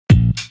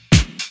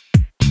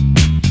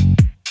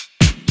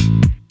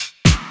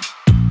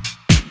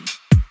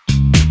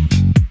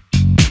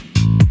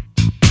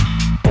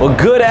Well,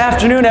 good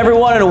afternoon,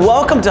 everyone, and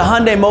welcome to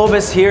Hyundai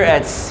MOBIS here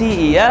at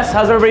CES.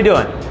 How's everybody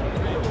doing?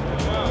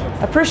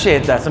 I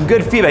appreciate that. Some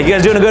good feedback. You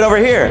guys doing good over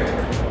here?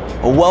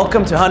 Well,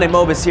 welcome to Hyundai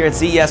MOBIS here at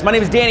CES. My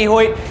name is Danny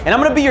Hoyt, and I'm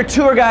going to be your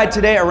tour guide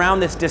today around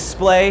this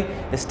display,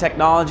 this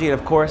technology, and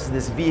of course,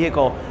 this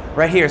vehicle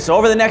right here. So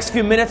over the next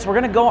few minutes, we're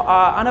going to go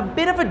on a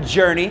bit of a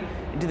journey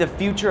into the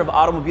future of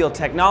automobile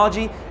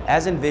technology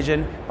as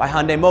envisioned by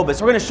Hyundai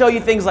MOBIS. We're going to show you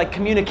things like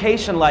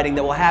communication lighting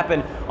that will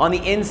happen on the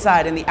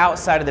inside and the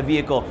outside of the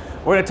vehicle.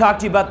 We're going to talk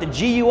to you about the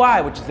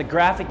GUI, which is the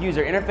graphic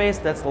user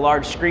interface. That's the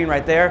large screen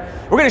right there.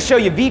 We're going to show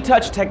you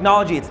V-Touch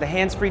technology. It's the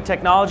hands-free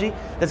technology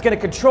that's going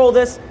to control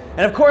this.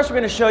 And of course, we're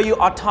going to show you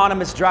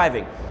autonomous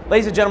driving.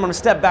 Ladies and gentlemen, I'm going to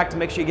step back to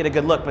make sure you get a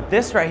good look, but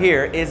this right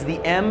here is the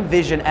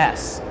M.Vision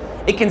S.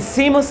 It can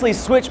seamlessly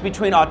switch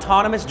between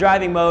autonomous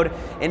driving mode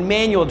and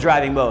manual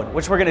driving mode,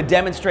 which we're going to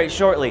demonstrate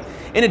shortly.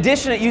 In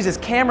addition, it uses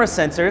camera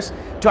sensors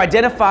to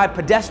identify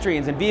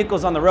pedestrians and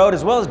vehicles on the road,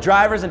 as well as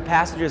drivers and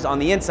passengers on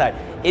the inside.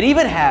 It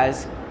even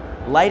has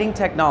lighting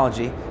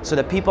technology so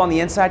that people on the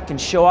inside can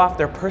show off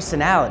their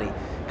personality,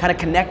 kind of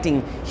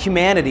connecting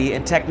humanity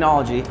and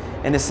technology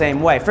in the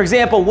same way. For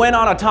example, when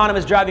on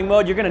autonomous driving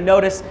mode, you're going to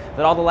notice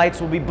that all the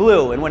lights will be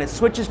blue, and when it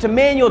switches to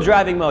manual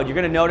driving mode, you're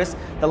going to notice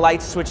the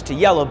lights switch to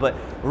yellow. But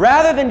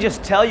rather than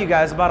just tell you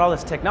guys about all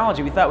this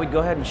technology, we thought we'd go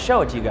ahead and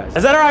show it to you guys.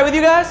 Is that all right with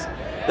you guys?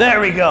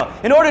 There we go.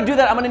 In order to do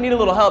that, I'm going to need a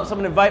little help, so I'm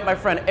going to invite my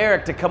friend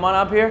Eric to come on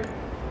up here.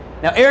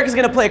 Now, Eric is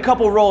going to play a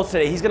couple roles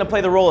today. He's going to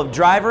play the role of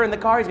driver in the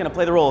car. He's going to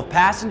play the role of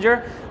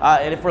passenger.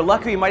 And if we're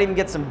lucky, we might even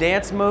get some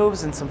dance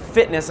moves and some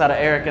fitness out of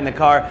Eric in the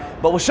car.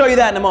 But we'll show you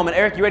that in a moment.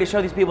 Eric, you ready to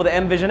show these people the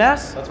M.Vision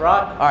S? That's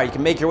right. All right, you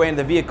can make your way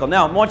into the vehicle.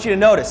 Now, I want you to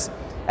notice,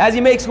 as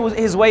he makes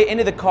his way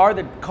into the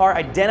car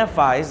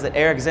identifies that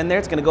Eric's in there.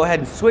 It's going to go ahead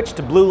and switch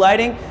to blue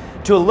lighting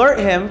to alert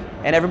him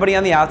and everybody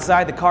on the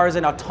outside the car is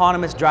in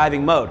autonomous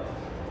driving mode.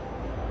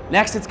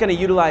 Next, it's going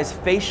to utilize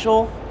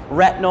facial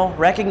retinal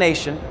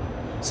recognition,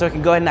 so it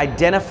can go ahead and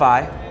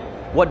identify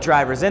what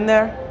driver's in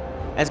there,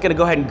 and it's going to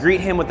go ahead and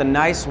greet him with a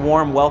nice,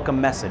 warm welcome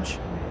message.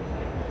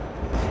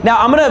 Now,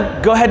 I'm going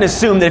to go ahead and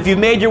assume that if you've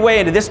made your way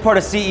into this part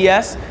of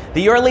CES, that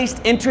you're at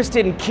least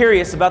interested and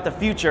curious about the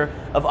future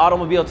of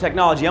automobile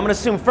technology. I'm going to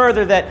assume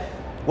further that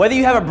whether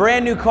you have a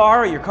brand new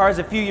car or your car is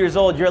a few years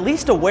old, you're at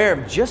least aware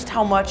of just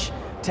how much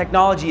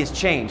technology has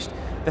changed.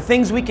 The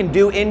things we can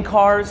do in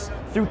cars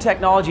through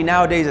technology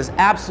nowadays is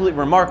absolutely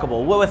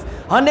remarkable. Well, with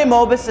Hyundai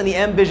MOBIS and the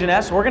M.Vision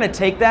S, we're going to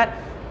take that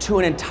to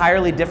an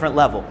entirely different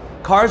level.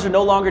 Cars are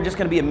no longer just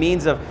going to be a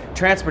means of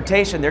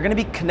transportation. They're going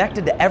to be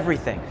connected to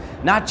everything.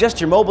 Not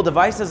just your mobile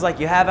devices like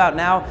you have out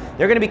now.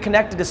 They're going to be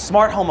connected to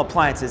smart home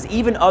appliances,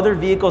 even other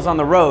vehicles on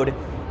the road,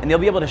 and they'll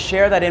be able to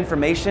share that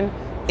information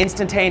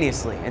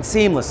instantaneously and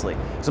seamlessly.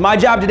 So my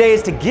job today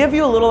is to give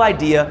you a little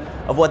idea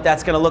of what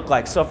that's going to look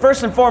like. So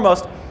first and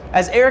foremost,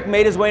 as Eric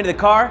made his way into the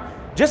car,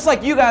 just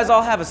like you guys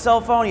all have a cell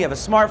phone, you have a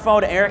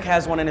smartphone, Eric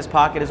has one in his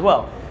pocket as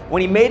well.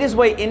 When he made his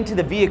way into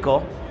the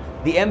vehicle,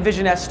 the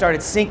M.Vision S started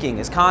syncing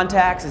his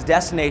contacts, his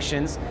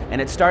destinations,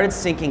 and it started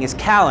syncing his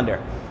calendar.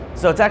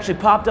 So it's actually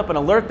popped up an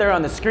alert there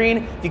on the screen.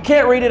 If you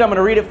can't read it, I'm going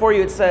to read it for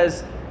you. It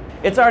says,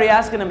 it's already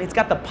asking him, it's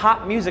got the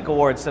Pop Music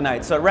Awards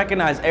tonight. So it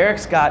recognized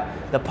Eric's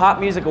got the Pop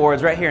Music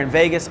Awards right here in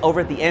Vegas over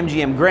at the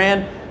MGM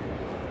Grand.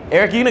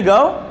 Eric, you going to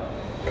go?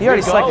 He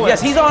already selected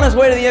yes. He's on his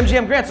way to the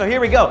MGM Grand, so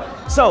here we go.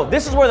 So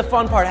this is where the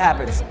fun part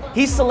happens.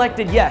 He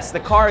selected yes. The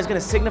car is going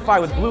to signify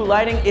with blue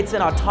lighting. It's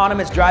in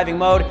autonomous driving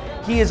mode.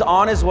 He is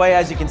on his way,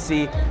 as you can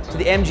see, to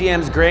the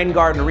MGM's Grand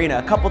Garden Arena.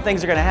 A couple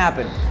things are going to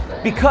happen.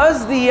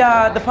 Because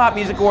the Pop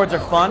Music Awards are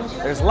fun,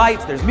 there's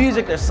lights, there's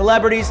music, there's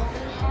celebrities,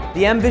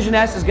 the M.Vision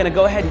S is going to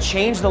go ahead and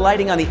change the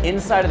lighting on the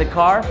inside of the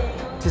car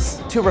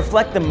to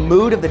reflect the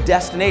mood of the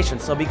destination.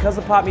 So because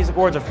the Pop Music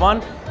Awards are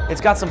fun,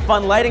 it's got some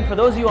fun lighting. For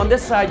those of you on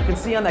this side, you can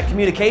see on that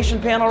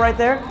communication panel right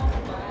there,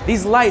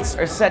 these lights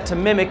are set to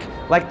mimic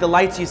like the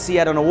lights you see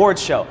at an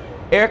awards show.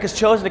 Eric has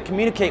chosen to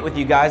communicate with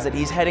you guys that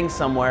he's heading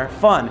somewhere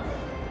fun.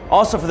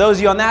 Also, for those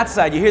of you on that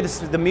side, you hear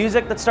the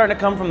music that's starting to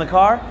come from the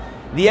car.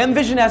 The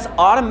M.Vision S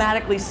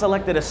automatically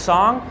selected a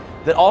song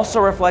that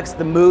also reflects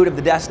the mood of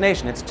the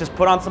destination. It's just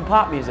put on some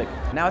pop music.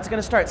 Now it's going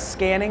to start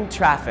scanning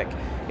traffic.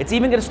 It's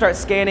even going to start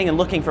scanning and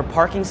looking for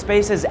parking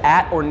spaces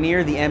at or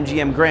near the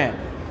MGM Grand.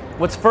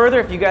 What's further,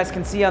 if you guys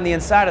can see on the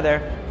inside of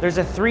there, there's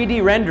a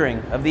 3D rendering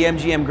of the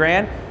MGM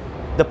Grand.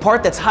 The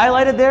part that's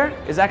highlighted there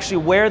is actually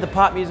where the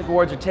Pop Music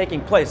Awards are taking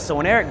place. So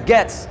when Eric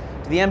gets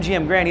to the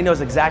MGM Grand, he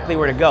knows exactly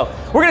where to go.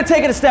 We're going to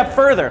take it a step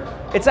further.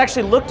 It's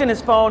actually looked in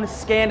his phone,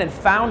 scanned and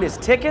found his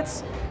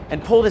tickets,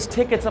 and pulled his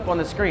tickets up on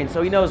the screen.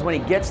 So he knows when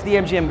he gets to the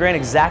MGM Grand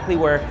exactly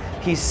where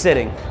he's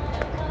sitting.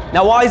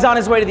 Now while he's on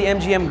his way to the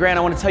MGM Grand,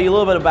 I want to tell you a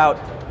little bit about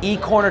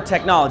E-Corner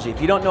technology. If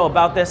you don't know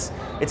about this,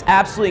 it's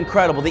absolutely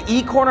incredible. The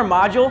E-Corner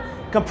module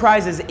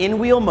comprises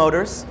in-wheel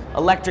motors,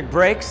 electric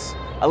brakes,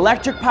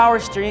 electric power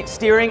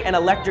steering, and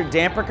electric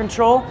damper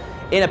control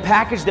in a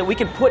package that we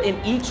can put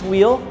in each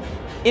wheel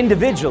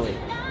individually.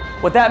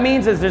 What that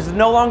means is there's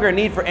no longer a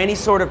need for any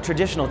sort of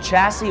traditional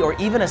chassis or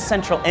even a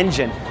central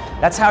engine.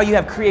 That's how you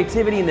have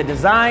creativity in the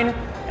design,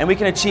 and we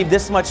can achieve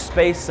this much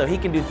space so he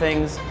can do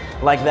things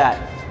like that.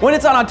 When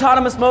it's on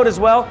autonomous mode as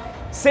well,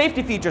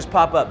 safety features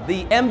pop up.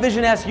 The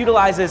M.Vision S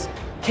utilizes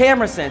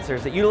camera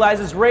sensors, it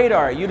utilizes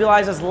radar, it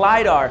utilizes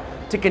lidar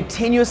to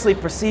continuously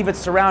perceive its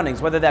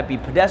surroundings, whether that be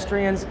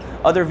pedestrians,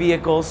 other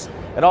vehicles.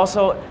 It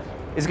also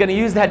is going to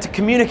use that to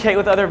communicate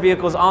with other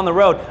vehicles on the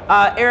road.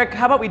 Eric,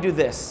 how about we do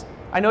this?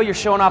 I know you're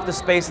showing off the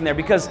space in there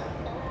because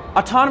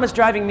autonomous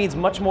driving means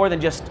much more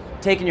than just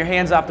taking your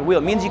hands off the wheel.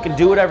 It means you can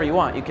do whatever you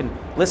want. You can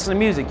listen to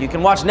music, you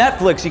can watch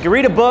Netflix, you can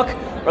read a book,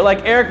 or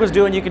like Eric was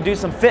doing, you can do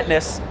some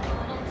fitness.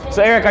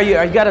 So Eric,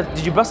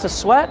 did you bust a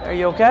sweat? Are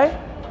you okay?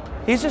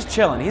 He's just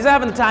chilling. He's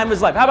having the time of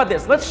his life. How about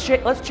this? Let's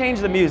change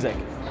the music.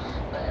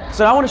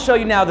 So I want to show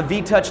you now the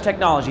V-Touch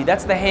technology.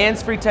 That's the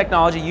hands-free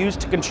technology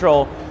used to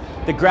control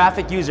the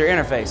graphic user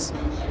interface.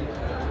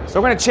 So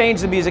we're going to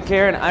change the music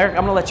here, and Eric,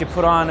 I'm going to let you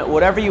put on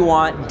whatever you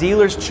want,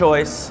 dealer's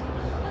choice.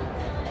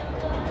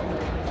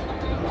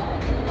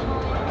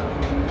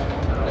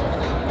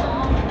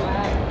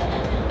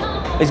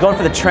 He's going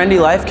for the trendy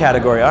life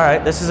category. All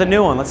right, this is a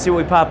new one. Let's see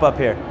what we pop up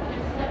here.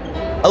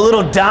 A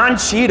little Don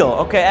Cheadle.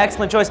 Okay,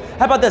 excellent choice.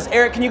 How about this?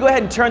 Eric, can you go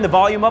ahead and turn the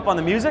volume up on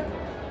the music?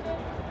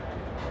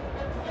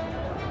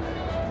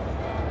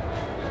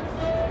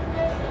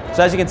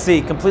 So as you can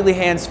see, completely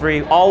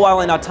hands-free, all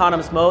while in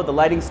autonomous mode. The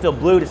lighting's still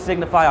blue to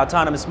signify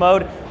autonomous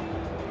mode,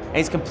 and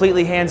he's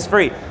completely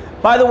hands-free.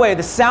 By the way,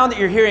 the sound that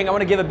you're hearing, I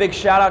want to give a big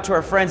shout out to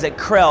our friends at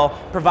Krell,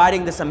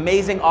 providing this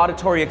amazing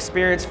auditory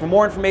experience. For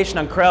more information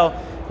on Krell,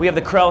 we have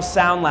the Krell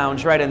Sound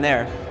Lounge right in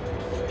there.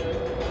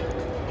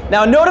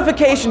 Now, a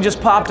notification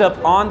just popped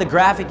up on the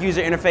graphic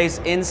user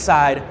interface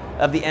inside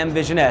of the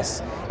M.Vision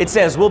S. It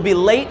says, "We'll be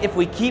late if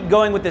we keep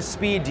going with this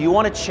speed. Do you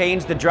want to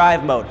change the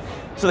drive mode?"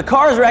 So the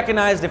car is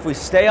recognized if we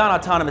stay on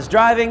autonomous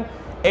driving.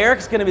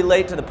 Eric's going to be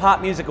late to the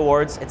Pop Music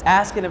Awards. It's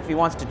asking if he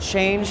wants to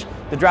change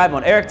the drive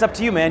mode. Eric, it's up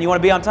to you, man. You want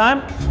to be on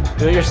time?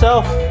 Do it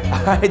yourself.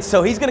 All right,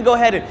 so he's going to go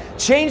ahead and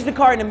change the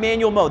car into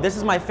manual mode. This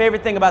is my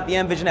favorite thing about the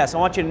M.Vision S. I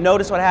want you to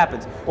notice what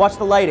happens. Watch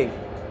the lighting.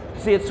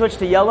 See it switch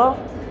to yellow?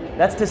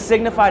 That's to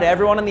signify to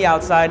everyone on the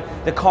outside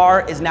the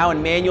car is now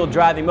in manual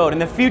driving mode. In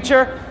the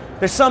future,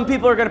 there's some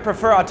people who are going to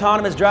prefer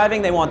autonomous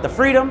driving. They want the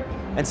freedom.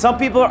 And some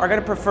people are going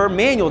to prefer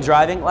manual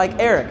driving like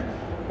Eric.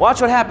 Watch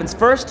what happens.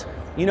 First,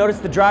 you notice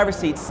the driver's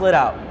seat slid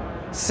out.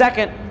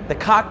 Second, the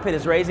cockpit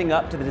is raising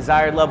up to the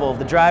desired level of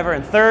the driver.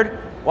 And third,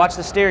 watch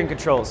the steering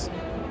controls.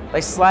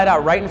 They slide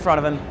out right in front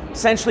of him,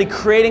 essentially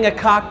creating a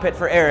cockpit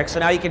for Eric. So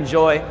now you can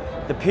enjoy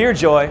the pure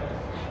joy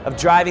of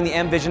driving the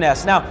M.Vision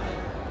S. Now,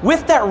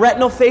 with that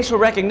retinal facial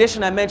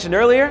recognition I mentioned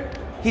earlier,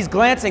 he's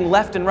glancing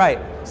left and right,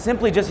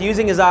 simply just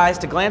using his eyes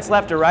to glance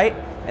left or right,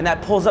 and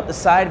that pulls up the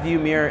side view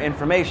mirror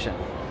information.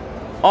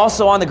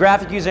 Also on the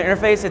graphic user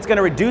interface, it's going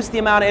to reduce the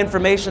amount of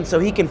information so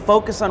he can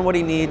focus on what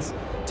he needs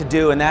to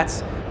do, and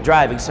that's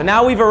driving. So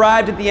now we've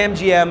arrived at the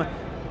MGM.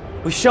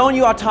 We've shown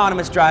you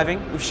autonomous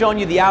driving. We've shown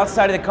you the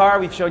outside of the car.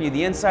 We've shown you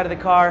the inside of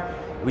the car.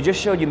 We just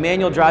showed you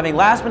manual driving.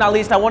 Last but not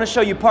least, I want to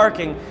show you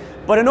parking.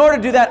 But in order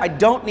to do that, I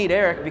don't need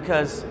Eric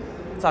because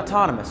it's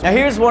autonomous. Now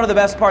here's one of the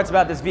best parts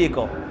about this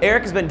vehicle.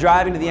 Eric has been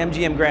driving to the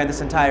MGM Grand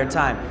this entire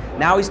time.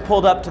 Now he's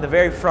pulled up to the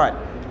very front.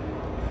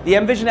 The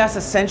M.Vision S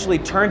essentially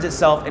turns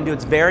itself into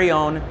its very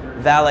own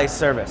valet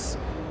service.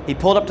 He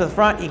pulled up to the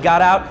front, he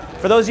got out.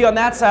 For those of you on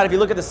that side, if you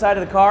look at the side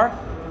of the car,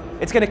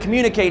 it's going to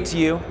communicate to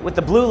you with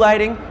the blue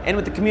lighting and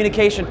with the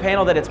communication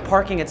panel that it's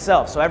parking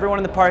itself. So everyone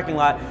in the parking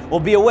lot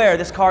will be aware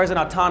this car is in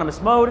autonomous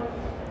mode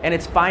and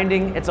it's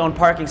finding its own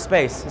parking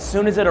space. As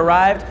soon as it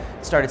arrived,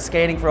 it started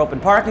scanning for open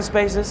parking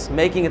spaces,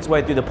 making its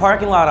way through the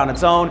parking lot on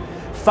its own,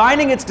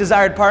 finding its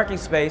desired parking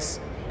space,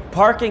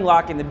 parking,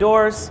 locking the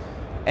doors,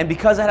 and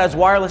because it has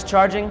wireless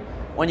charging,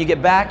 when you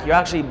get back, you'll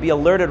actually be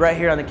alerted right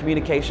here on the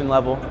communication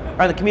level,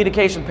 or on the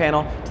communication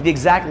panel, to the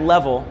exact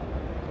level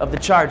of the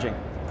charging.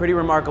 Pretty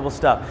remarkable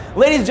stuff.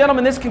 Ladies and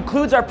gentlemen, this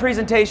concludes our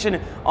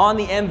presentation on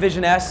the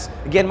M.Vision S.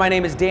 Again, my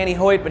name is Danny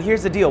Hoyt, but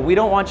here's the deal. We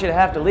don't want you to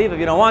have to leave if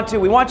you don't want to.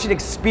 We want you to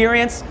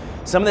experience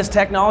some of this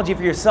technology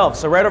for yourself.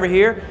 So right over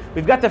here,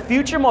 we've got the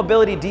Future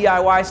Mobility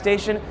DIY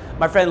station.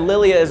 My friend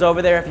Lilia is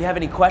over there. If you have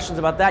any questions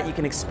about that, you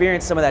can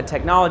experience some of that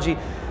technology.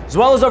 As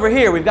well as over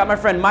here, we've got my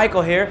friend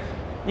Michael here.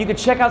 You can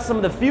check out some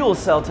of the fuel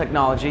cell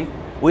technology.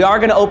 We are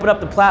going to open up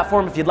the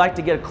platform if you'd like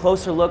to get a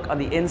closer look on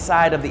the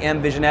inside of the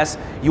M.Vision S.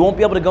 You won't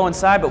be able to go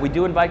inside, but we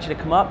do invite you to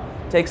come up,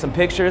 take some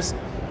pictures.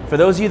 For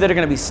those of you that are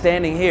going to be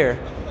standing here,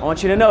 I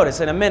want you to notice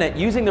in a minute,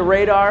 using the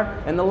radar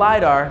and the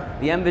lidar,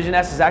 the M.Vision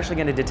S is actually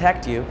going to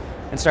detect you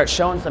and start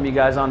showing some of you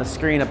guys on the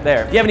screen up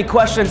there. If you have any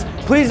questions,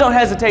 please don't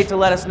hesitate to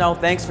let us know.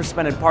 Thanks for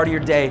spending part of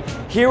your day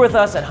here with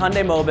us at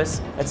Hyundai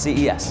MOBIS at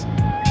CES.